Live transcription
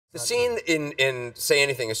The scene in Say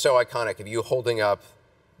Anything is so iconic of you holding up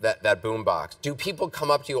that boom box. Do people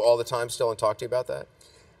come up to you all the time still and talk to you about that?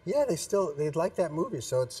 Yeah, they like that movie,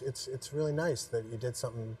 so it's really nice that you did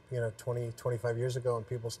something 20, 25 years ago and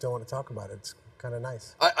people still want to talk about it. It's kind of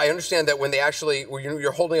nice. I understand that when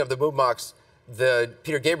you're holding up the boom box, the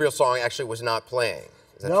Peter Gabriel song actually was not playing.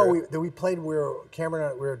 Is that true? we played. Cameron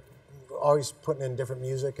and I, we were always putting in different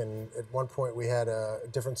music, and at one point we had a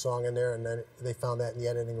different song in there, and then they found that in the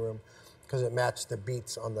editing room because it matched the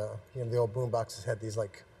beats on the the old boom boxes had these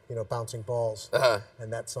like bouncing balls,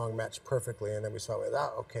 and that song matched perfectly. And then we saw it.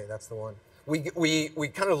 Okay, that's the one. We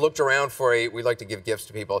kind of looked around for we like to give gifts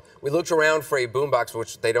to people. We looked around for a boombox,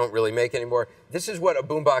 which they don't really make anymore. This is what a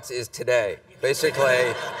boombox is today.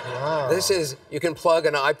 Basically, Wow. You can plug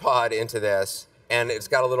an iPod into this, and it's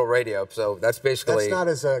got a little radio. So that's basically. That's not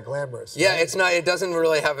as glamorous. Yeah, right? it's not. It doesn't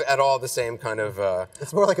really have at all the same kind of.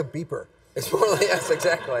 It's more like a beeper. It's more like yes,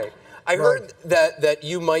 exactly. I heard that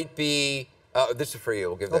you might be. This is for you.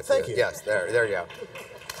 We'll give that. Thank you. Yes, there you go.